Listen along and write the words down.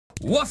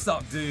What's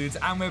up, dudes?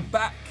 And we're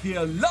back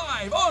here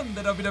live on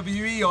the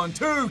WWE on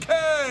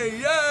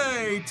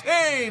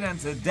 2K18. And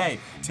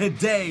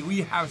today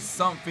we have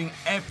something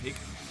epic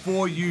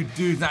for you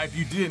dudes. Now, if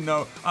you didn't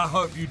know, I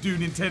hope you do.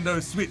 Nintendo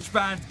Switch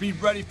fans, be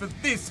ready for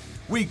this.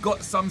 We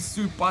got some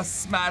Super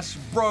Smash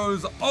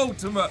Bros.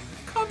 Ultimate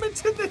coming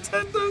to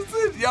Nintendo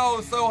Switch. Yo,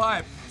 so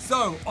hype.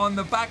 So, on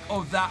the back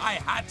of that, I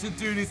had to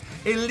do this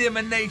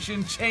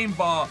elimination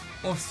chamber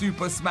of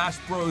Super Smash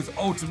Bros.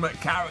 Ultimate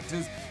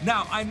characters.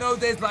 Now, I know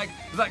there's like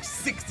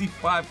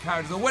 65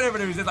 characters or whatever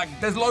there is.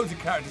 There's loads of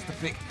characters to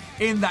pick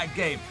in that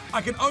game.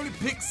 I can only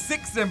pick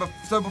 6 of them.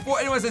 So before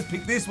anyone says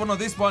pick this one or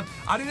this one,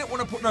 I didn't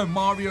want to put no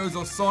Marios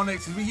or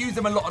Sonics because we use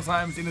them a lot of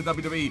times in the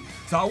WWE.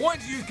 So I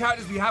wanted to use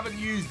characters we haven't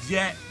used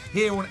yet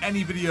here on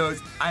any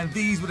videos, and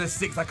these were the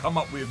 6 I come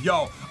up with.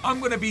 Yo, I'm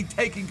gonna be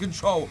taking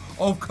control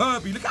of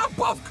Kirby. Look how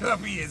buff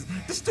Kirby is.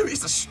 This dude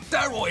is a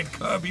steroid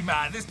Kirby,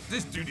 man. This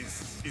dude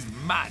is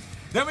mad.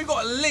 Then we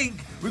got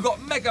Link, we got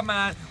Mega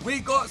Man, we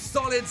got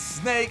Solid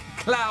Snake,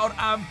 Cloud,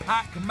 and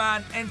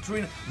Pac-Man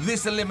entering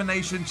this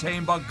elimination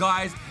chamber.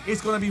 Guys,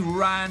 it's gonna be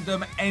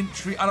random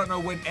entry. I don't know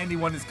when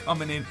anyone is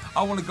coming in.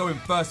 I wanna go in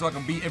first so I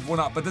can beat everyone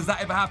up. But does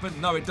that ever happen?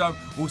 No, it don't.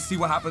 We'll see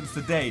what happens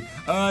today.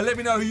 Let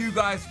me know who you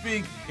guys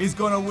think is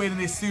gonna win in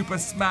this Super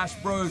Smash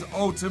Bros.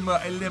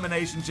 Ultimate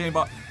Elimination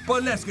Chamber.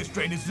 But let's get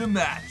straight into the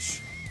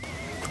match.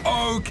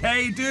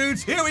 Okay,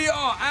 dudes, here we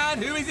are,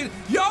 and who is it?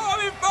 Yo,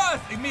 I'm in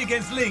first! It's me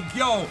against Link.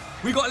 Yo,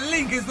 we got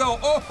Link as well.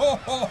 Oh, ho,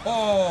 ho,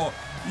 ho.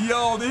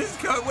 Yo, this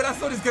Kirby, when I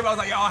saw this Kirby, I was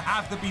like, yo, I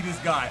have to be this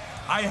guy.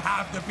 I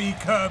have to be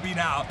Kirby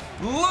now.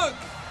 Look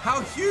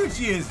how huge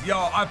he is. Yo,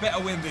 I better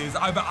win this.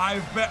 I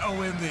better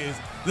win this.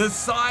 The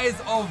size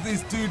of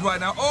this dude right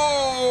now.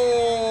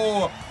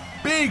 Oh!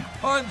 Big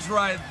punch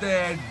right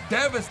there,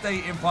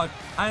 devastating punch.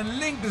 And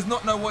Link does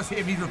not know what's hit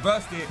him. He's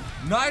reversed it.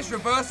 Nice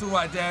reversal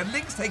right there. And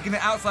Link's taking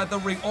it outside the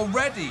ring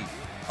already.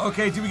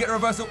 Okay, do we get a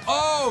reversal?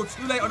 Oh,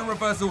 too late on a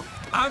reversal.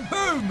 And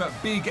boom,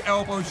 big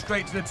elbow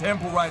straight to the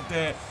temple right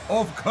there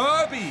of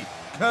Kirby.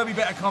 Kirby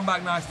better come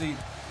back nicely.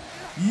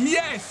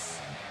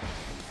 Yes.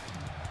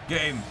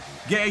 Get in.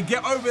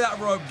 Get over that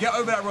rope. Get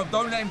over that rope.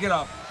 Don't let him get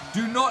up.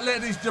 Do not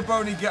let this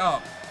jabroni get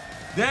up.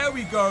 There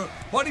we go.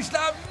 Body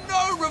slam.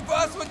 No,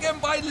 reversal again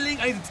by Link.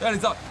 I need to turn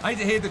this up. I need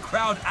to hear the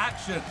crowd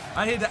action.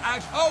 I hear the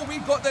action. Oh, we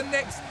got the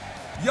next.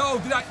 Yo,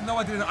 did I? No,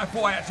 I didn't. I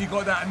thought I actually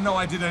got that. No,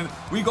 I didn't.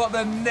 We got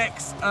the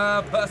next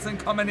person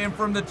coming in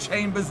from the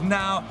chambers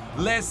now.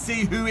 Let's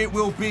see who it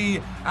will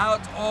be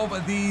out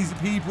of these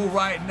people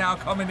right now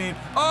coming in.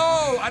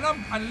 Oh,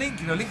 and Link,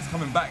 you know, Link's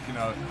coming back, you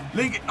know.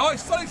 Link, oh,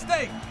 it's Solid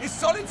Snake. It's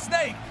Solid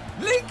Snake.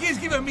 Link is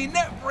giving me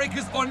net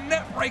breakers on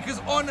net breakers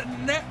on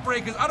net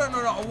breakers. I don't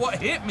know what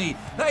hit me.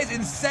 That is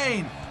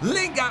insane.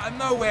 Link out of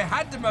nowhere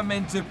had the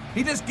momentum.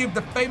 He just gave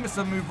the famous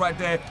move right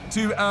there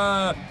to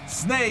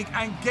Snake.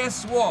 And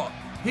guess what?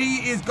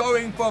 He is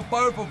going for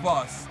both of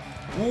us.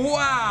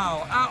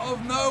 Wow. Out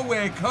of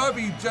nowhere,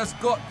 Kirby just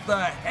got the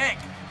heck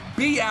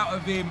beat out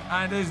of him.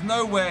 And there's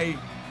no way.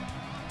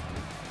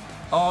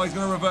 Oh, he's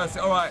going to reverse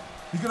it. All right.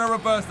 He's going to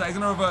reverse that. He's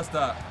going to reverse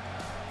that.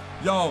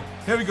 Yo,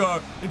 here we go.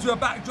 Into a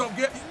backdrop.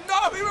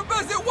 No, he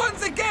reversed it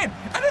once again.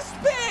 And a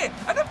spear.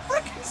 And a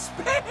freaking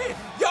spear.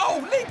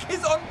 Yo, Link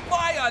is on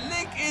fire.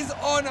 Link is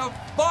on a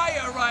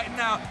fire right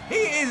now. He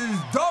is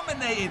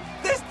dominating.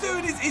 This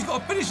dude he's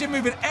got a finishing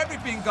move and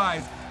everything,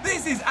 guys.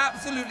 This is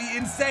absolutely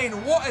insane.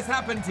 What has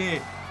happened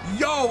here?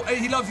 Yo,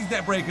 he loves his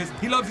net breakers.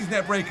 He loves his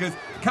net breakers.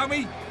 Can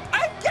we?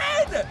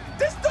 Again!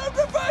 This dude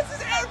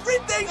reverses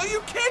everything! Are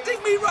you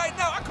kidding me right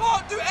now? I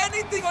can't do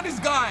anything on this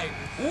guy!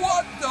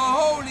 What the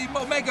holy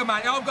Mega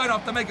Man? I'm going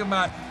after Mega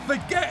Man.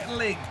 Forget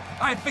Link.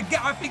 I think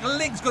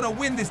Link's gonna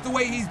win this the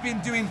way he's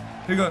been doing.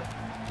 Here we go.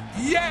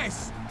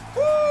 Yes!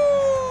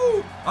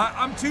 Woo!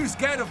 I'm too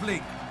scared of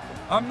Link.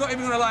 I'm not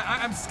even gonna lie.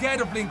 I'm scared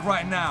of Link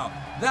right now.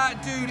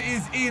 That dude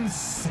is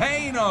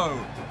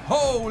insane-o.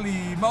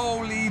 Holy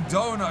moly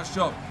donut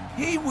shop.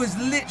 He was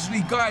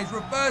literally, guys,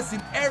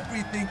 reversing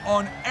everything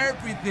on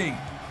everything.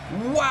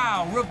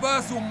 Wow,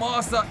 reversal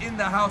master in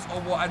the house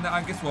or what?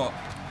 And guess what?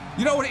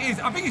 You know what it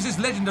is? I think it's just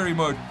legendary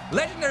mode.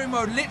 Legendary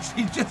mode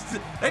literally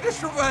they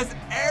just reverse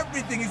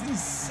everything. It's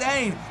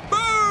insane.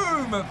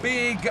 Boom!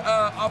 Big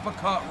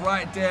uppercut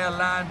right there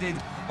landed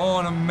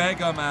on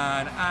Mega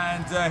Man.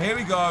 And here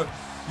we go.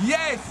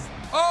 Yes!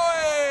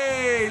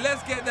 Oi!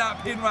 Let's get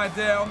that pin right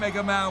there on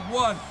Mega Man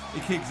 1.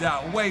 He kicks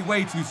out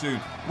way too soon.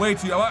 Way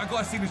too. I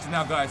got a signature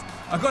now, guys.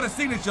 I got a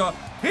signature.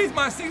 Here's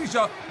my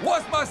signature.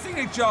 What's my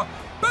signature?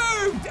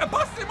 Boom!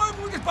 Busted him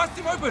open. We just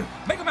busted him open.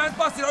 Mega Man's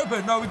busted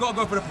open. No, we got to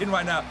go for the pin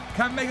right now.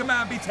 Can Mega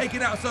Man be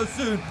taken out so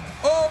soon?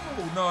 Oh,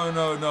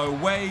 no.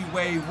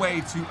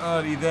 Way too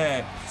early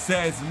there,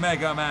 says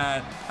Mega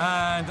Man.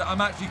 And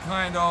I'm actually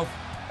kind of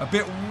a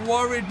bit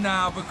worried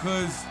now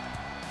because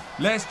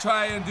let's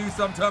try and do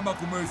some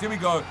turnbuckle moves. Here we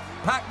go.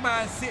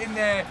 Pac-Man sitting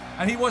there,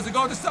 and he wants to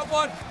go to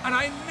someone, and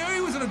I knew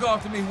he was going to go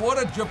after me.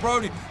 What a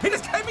jabroni. He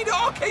just gave me the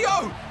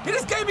RKO. He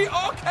just gave me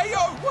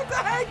RKO. What the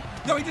heck?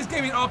 Yo, he just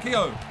gave me an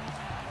RKO.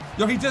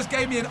 Yo, he just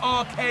gave me an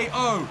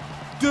RKO.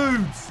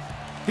 Dudes,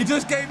 He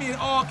just gave me an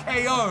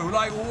RKO.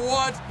 Like,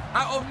 what?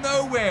 Out of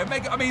nowhere.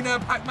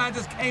 Pac-Man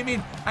just came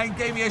in and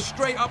gave me a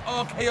straight up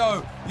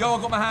RKO. Yo,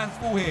 I got my hands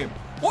full here.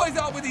 What is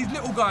up with these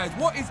little guys?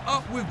 What is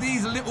up with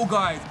these little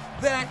guys?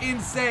 They're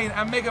insane.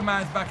 And Mega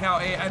Man's back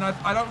out here. And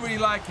I don't really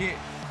like it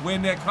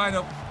when they're kind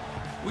of...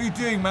 What are you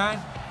doing, man?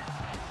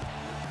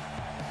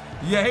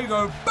 Yeah, here we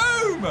go.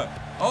 Boom!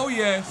 Oh,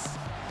 yes.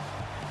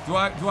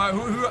 I don't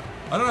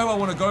know who I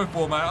want to go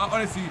for, man.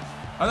 Honestly,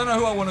 I don't know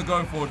who I want to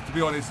go for, to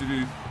be honest with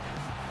you.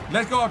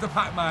 Let's go after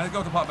Pac-Man. Let's go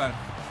after Pac-Man.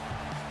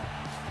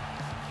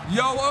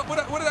 Yo,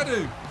 what did I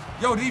do?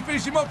 Yo, did he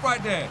finish him off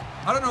right there?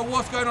 I don't know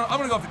what's going on. I'm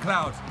going to go after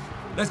Cloud.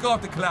 Let's go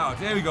after Cloud.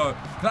 There we go.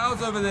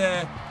 Cloud's over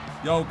there.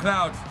 Yo,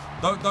 Cloud.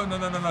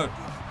 No.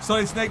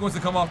 Solid Snake wants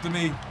to come after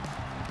me.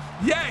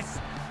 Yes!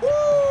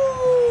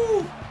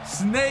 Woo!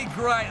 Snake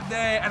right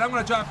there. And I'm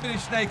going to try and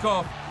finish Snake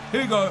off.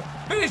 Here we go.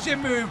 Finishing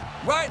move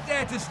right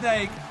there to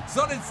Snake.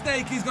 Solid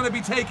Snake is going to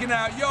be taken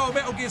out. Yo,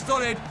 Metal Gear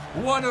Solid,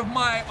 one of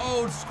my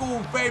old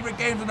school favorite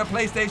games on the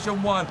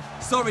PlayStation 1.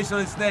 Sorry,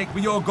 Solid Snake,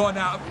 but you're gone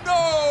out.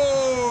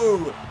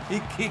 No!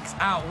 He kicks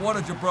out. What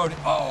a jabroni.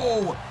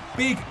 Oh,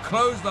 big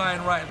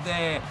clothesline right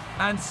there.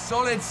 And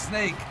Solid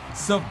Snake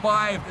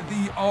survived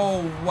the...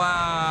 Oh,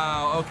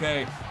 wow.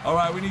 Okay. All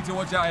right, we need to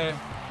watch out here.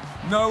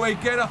 No way.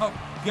 Get up.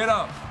 Get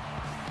up.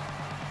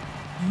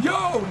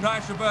 Yo,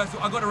 nice reversal.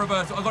 I got a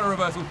reversal.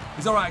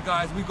 It's all right,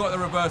 guys. We got the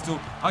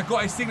reversal. I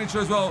got his signature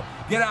as well.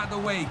 Get out of the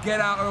way.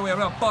 Get out of the way. I'm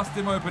going to bust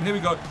him open. Here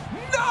we go.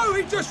 No,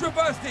 he just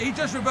reversed it. He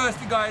just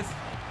reversed it, guys.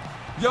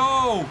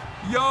 Yo.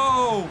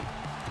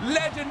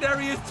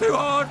 Legendary is too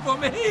hard for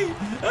me.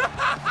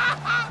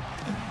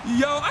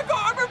 Yo, I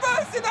got a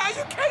reversing now.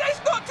 You kidding?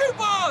 It's not too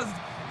fast.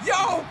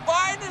 Yo,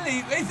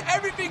 finally.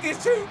 Everything is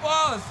too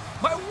fast.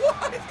 My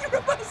what? You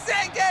reverse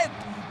it again?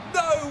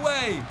 No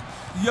way.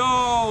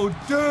 Yo,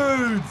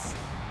 dudes,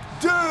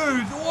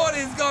 what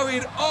is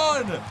going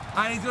on?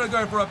 And he's gonna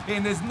go for a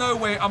pin. There's no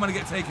way I'm gonna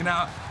get taken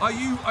out. Are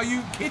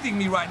you kidding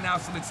me right now,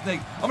 Solid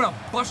Snake? I'm gonna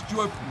bust you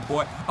open,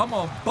 boy. I'm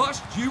gonna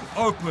bust you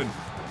open.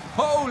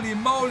 Holy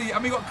moly!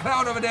 And we got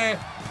Cloud over there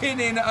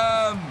pinning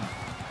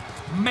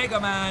Mega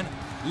Man.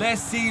 Let's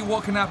see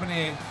what can happen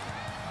here.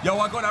 Yo,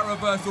 I got that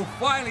reversal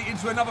finally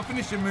into another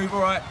finishing move.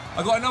 All right,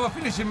 I got another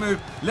finishing move.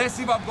 Let's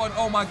see if I've got an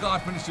oh my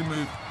god finishing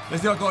move.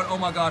 Let's see if I've got an oh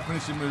my god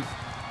finishing move.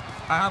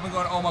 I haven't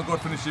got an oh my god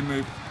finishing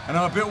move. And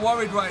I'm a bit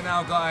worried right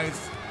now,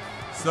 guys.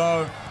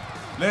 So,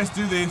 let's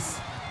do this.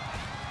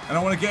 And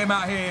I want to get him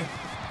out here.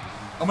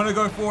 I'm going to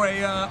go for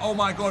a oh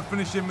my god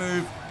finishing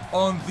move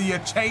on the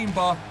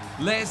chamber.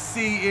 Let's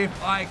see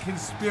if I can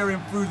spear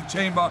him through the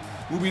chamber.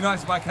 Will be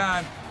nice if I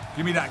can.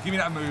 Give me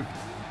that move.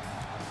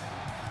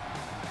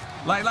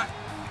 Like,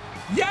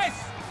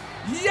 yes!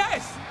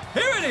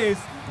 Here it is.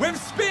 We've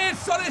speared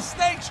Solid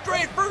Snake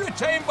straight through the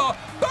chamber.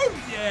 Boom,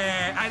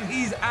 yeah, and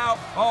he's out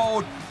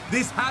cold.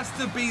 This has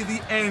to be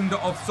the end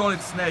of Solid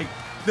Snake.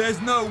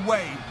 There's no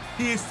way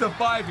he is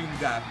surviving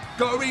that.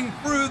 Going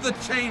through the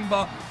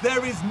chamber,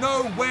 there is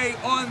no way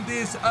on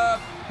this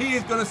earth he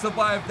is going to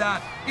survive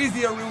that. Is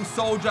he a real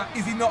soldier?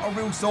 Is he not a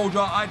real soldier?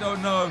 I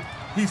don't know.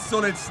 He's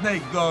Solid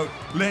Snake, though.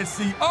 Let's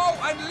see. Oh,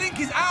 and Link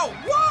is out.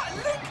 What?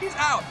 Link is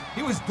out.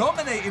 He was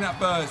dominating at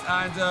first.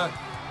 And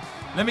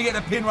let me get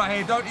the pin right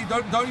here. Don't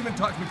even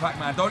touch me,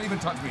 Pac-Man. Don't even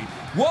touch me.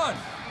 1,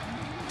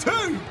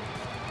 2,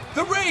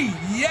 3.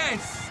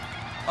 Yes.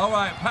 All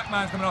right,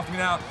 Pac-Man's coming after me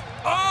now.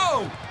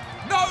 Oh!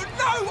 No!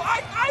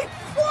 What? I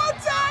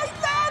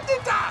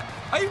landed that!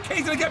 Are you kidding?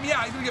 He's gonna get me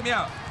out. He's gonna get me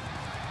out.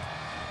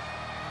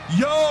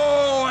 Yo!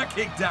 I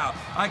kicked out.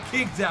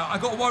 I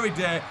got worried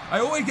there. I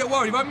always get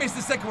worried. If I miss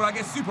the second one, I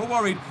get super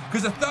worried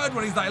because the third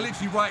one is like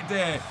literally right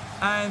there.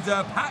 And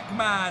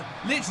Pac-Man,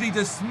 literally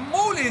the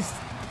smallest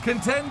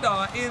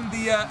contender in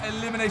the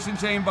Elimination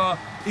Chamber,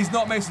 is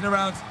not messing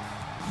around.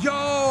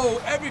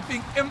 Yo!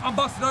 Everything. I'm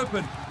busted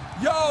open.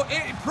 Yo,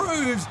 it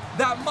proves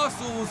that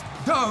muscles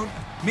don't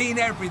mean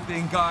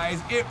everything, guys.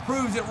 It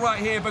proves it right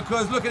here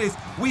because look at this.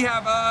 We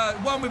have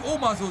one with all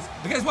muscles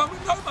against one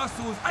with no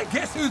muscles. And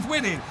guess who's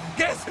winning?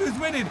 Guess who's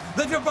winning?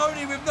 The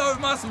jabroni with no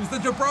muscles. The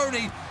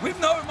jabroni with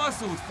no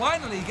muscles.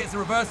 Finally gets a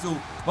reversal,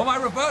 but my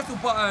reversal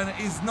button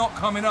is not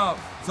coming up.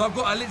 So I've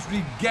got to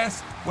literally guess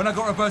when I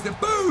got reversed it.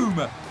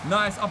 Boom!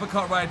 Nice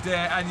uppercut right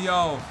there. And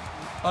yo,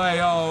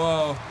 I'm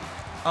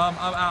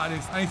out of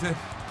this. I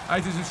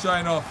need to just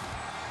shine off.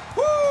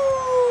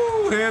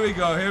 Woo! Here we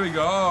go.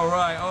 All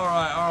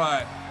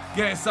right.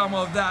 Get some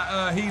of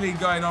that healing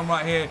going on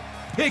right here.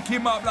 Pick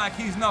him up like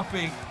he's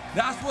nothing.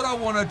 That's what I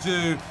want to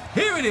do.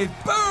 Here it is.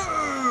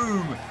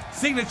 Boom!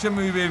 Signature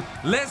move in.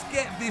 Let's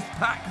get this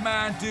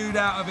Pac-Man dude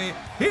out of it.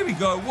 Here we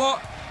go.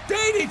 What?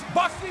 He's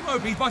busted him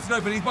open. He's busted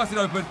open.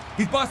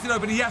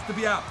 He has to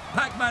be out.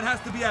 Pac-Man has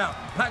to be out.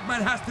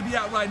 Pac-Man has to be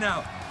out right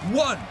now.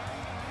 1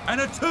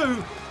 and a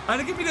 2.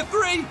 And give me the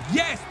 3.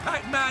 Yes,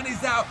 Pac-Man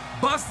is out.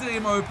 Busted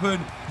him open.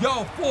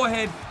 Yo,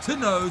 forehead to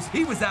nose.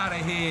 He was out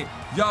of here.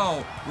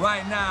 Yo,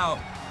 right now,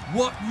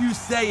 what you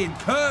saying?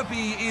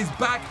 Kirby is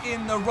back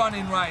in the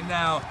running right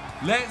now.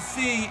 Let's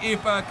see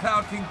if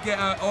Cloud can get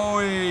her. Oh,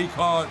 he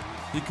can't.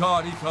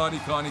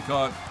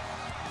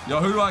 Yo,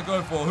 who do I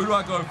go for? Who do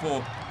I go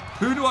for?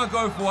 Who do I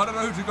go for? I don't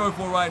know who to go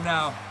for right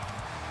now.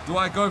 Do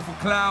I go for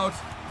Cloud?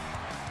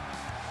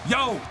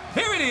 Yo,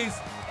 here it is.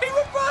 He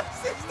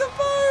reverses the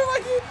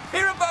move.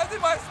 He reverses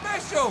my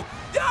special.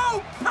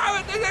 Yo,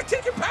 Paradise,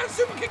 kicking Paradise,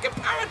 super kicking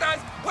Paradise.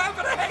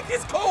 Whatever the heck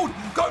it's called.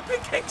 Go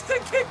big Kingston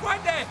kick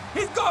right there.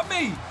 He's got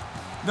me.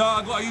 No,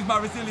 I gotta use my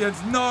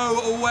resilience.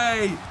 No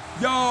way.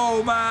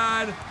 Yo,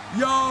 man.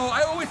 Yo,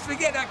 I always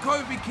forget that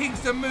Kobe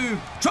Kingston move.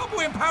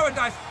 Trouble in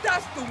Paradise,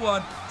 that's the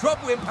one.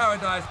 Trouble in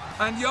Paradise.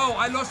 And yo,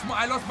 I lost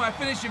my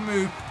finishing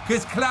move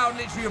because Cloud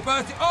literally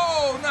reversed it.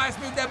 Oh, nice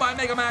move there by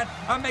Mega Man.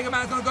 And Mega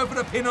Man's gonna go for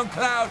the pin on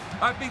Cloud.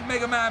 I think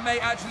Mega Man may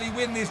actually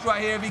win this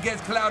right here if he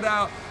gets Cloud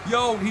out.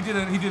 Yo, he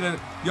didn't.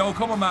 Yo,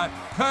 come on, man.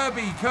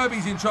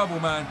 Kirby's in trouble,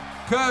 man.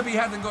 Kirby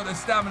hasn't got the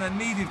stamina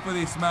needed for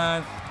this,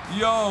 man.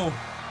 Yo,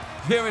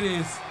 here it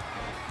is.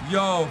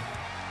 Yo,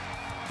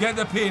 get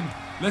the pin.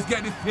 Let's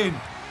get this pin.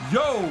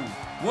 Yo,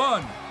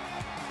 1,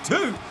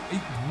 2.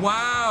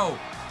 Wow.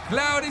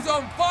 Cloud is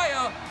on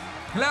fire.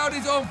 Cloud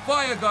is on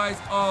fire, guys.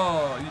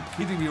 Oh, are you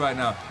kidding me right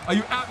now? Are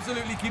you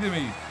absolutely kidding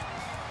me?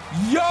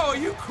 Yo, are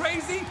you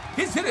crazy?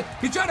 He's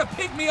trying to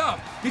pick me up.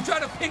 He's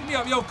trying to pick me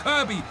up. Yo,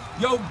 Kirby.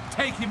 Yo,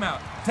 take him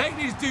out. Take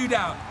this dude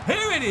out.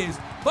 Here it is.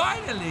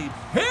 Finally.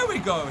 Here we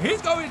go.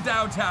 He's going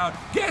downtown.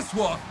 Guess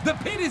what? The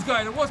pin is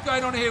going. And what's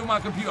going on here with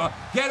my computer?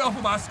 Get off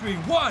of my screen.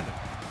 1,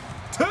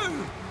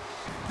 2.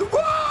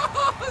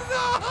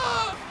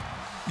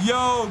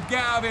 Yo, get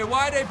out of here.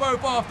 Why are they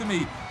both after me?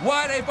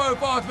 Why are they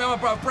both after me? I'm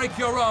gonna break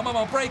your arm. I'm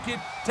gonna break it.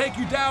 Take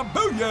you down.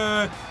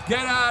 Booyah.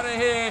 Get out of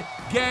here.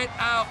 Get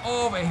out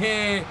of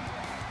here.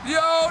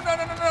 Yo, no.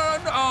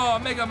 Oh,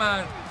 Mega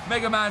Man.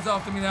 Mega Man's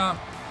after me now.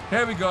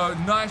 Here we go.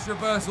 Nice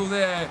reversal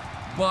there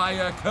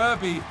by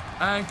Kirby.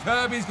 And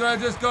Kirby's gonna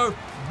just go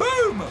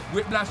boom.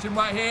 Whiplash him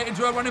right here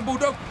into a running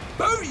bulldog.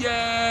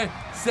 Booyah.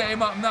 Set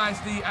him up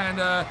nicely and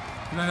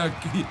No,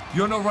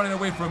 you're not running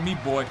away from me,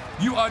 boy.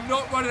 You are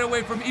not running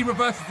away from me. He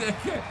reverses it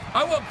again.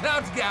 I want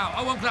Cloud to get out.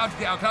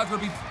 Cloud's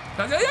gonna be...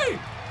 Hey!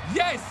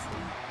 Yes!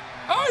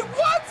 Oh,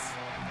 what?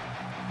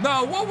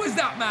 No, what was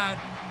that, man?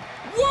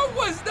 What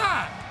was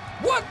that?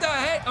 What the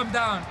heck? I'm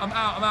down. I'm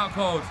out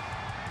cold.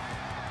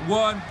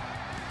 1.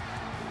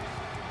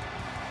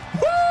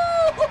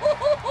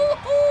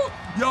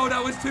 Yo,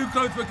 that was too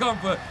close for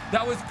comfort.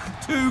 That was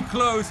too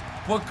close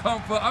for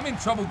comfort. I'm in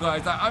trouble,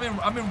 guys.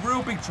 I'm in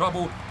real big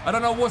trouble. I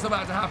don't know what's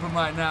about to happen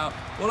right now.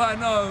 All I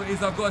know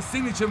is I've got a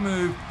signature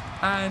move,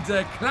 and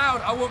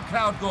Cloud, I want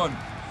Cloud gone.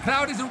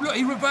 Cloud is look,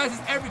 he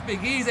reverses everything.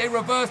 He is a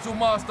reversal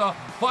master.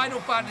 Final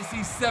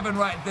Fantasy 7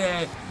 right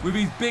there with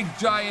his big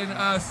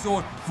giant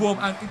sword form.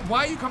 And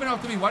why are you coming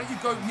after me? Why don't you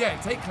go? Yeah,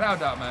 take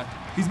Cloud out, man.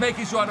 He's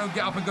making sure I don't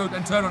get up and go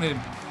and turn on him.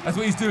 That's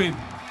what he's doing.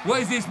 What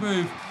is this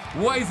move?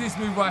 What is this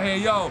move right here?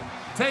 Yo,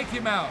 take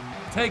him out.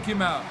 Take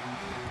him out.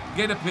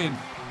 Get a pin.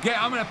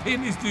 I'm gonna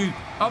pin this dude.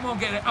 I'm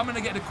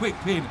gonna get the quick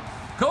pin.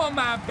 Come on,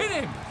 man,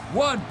 pin him.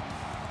 1,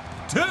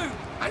 2,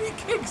 and he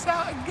kicks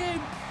out again.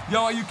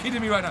 Yo, are you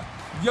kidding me right now?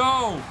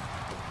 Yo,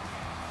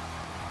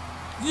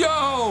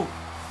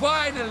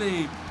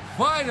 finally.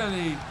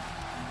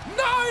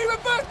 No, he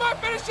reversed my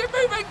finishing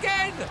move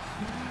again.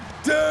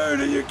 Dude,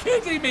 are you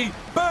kidding me?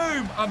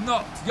 Boom, I'm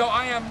knocked. Yo,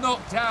 I am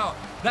knocked out.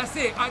 That's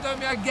it. I don't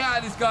think I can get out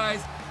of this,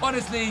 guys.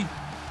 Honestly.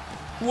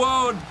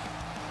 1,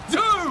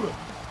 2.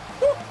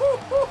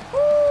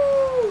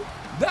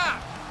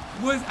 That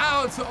was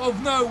out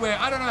of nowhere.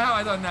 I don't know how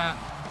I done that,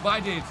 but I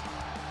did.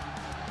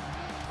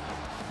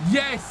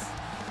 Yes.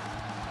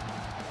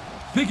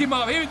 Pick him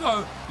up. Here we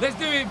go. Let's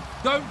do him.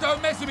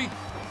 Don't mess with me.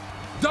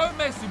 Don't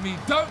mess with me.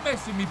 Don't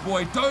mess with me,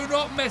 boy. Do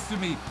not mess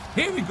with me.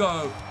 Here we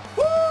go.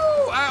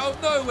 Woo! Out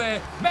of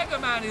nowhere. Mega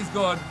Man is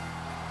gone.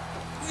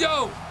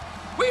 Yo.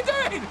 What are you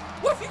doing?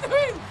 What's he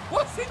doing?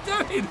 What's he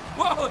doing?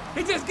 Whoa,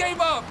 he just gave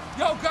up.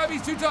 Yo,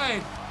 Kirby's too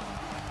tired.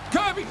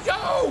 Kirby,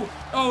 yo!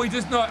 Oh, he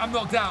just knocked. I'm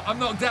knocked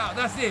out.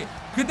 That's it.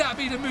 Could that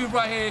be the move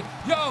right here?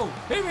 Yo,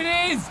 here it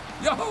is.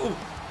 Yo.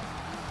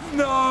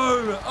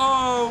 No.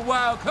 Oh,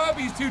 wow.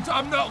 Kirby's too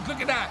tired. I'm not. Look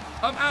at that.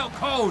 I'm out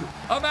cold.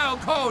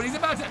 He's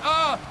about to...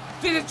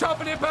 this is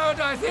chopping in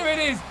Paradise. Here it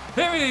is.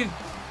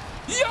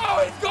 Yo,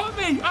 it's got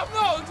me. I'm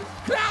knocked.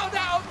 Cloud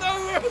out of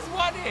nowhere has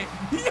won it.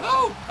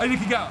 Yo. I need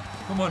to kick out.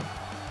 Come on.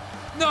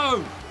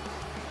 No!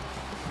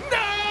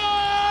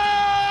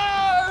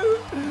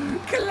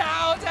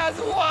 Cloud has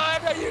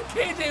won! Are you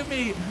kidding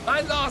me?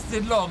 I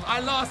lasted long.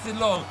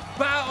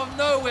 But out of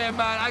nowhere,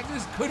 man, I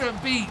just couldn't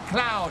beat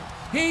Cloud.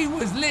 He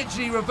was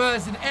literally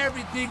reversing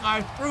everything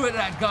I threw at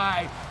that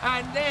guy.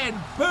 And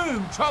then,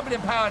 boom, Trouble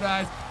in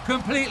Paradise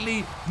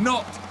completely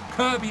knocked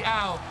Kirby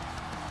out.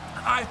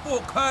 I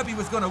thought Kirby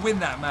was going to win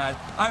that, man.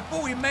 I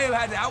thought we may have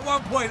had it. At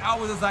one point, I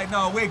was just like,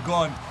 no, we're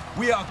gone.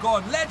 We are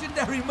gone.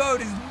 Legendary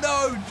mode is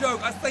no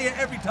joke. I say it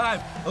every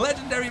time.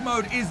 Legendary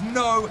mode is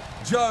no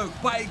joke,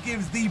 but it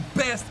gives the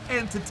best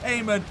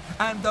entertainment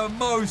and the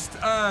most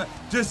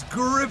just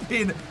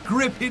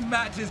gripping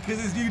matches,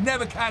 because you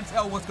never can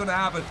tell what's going to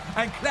happen.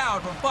 And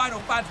Cloud from Final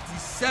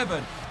Fantasy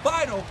VII,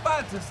 Final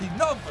Fantasy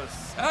number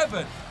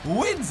 7,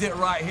 wins it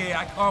right here.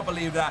 I can't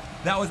believe that.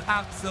 That was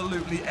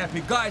absolutely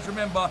epic. Guys,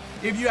 remember,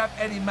 if you have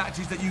any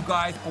matches that you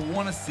guys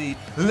want to see,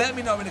 let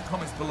me know in the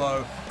comments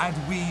below, and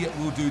we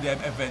will do them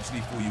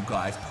eventually for you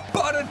guys.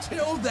 But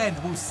until then,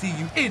 we'll see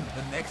you in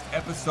the next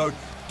episode.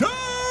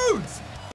 Dudes!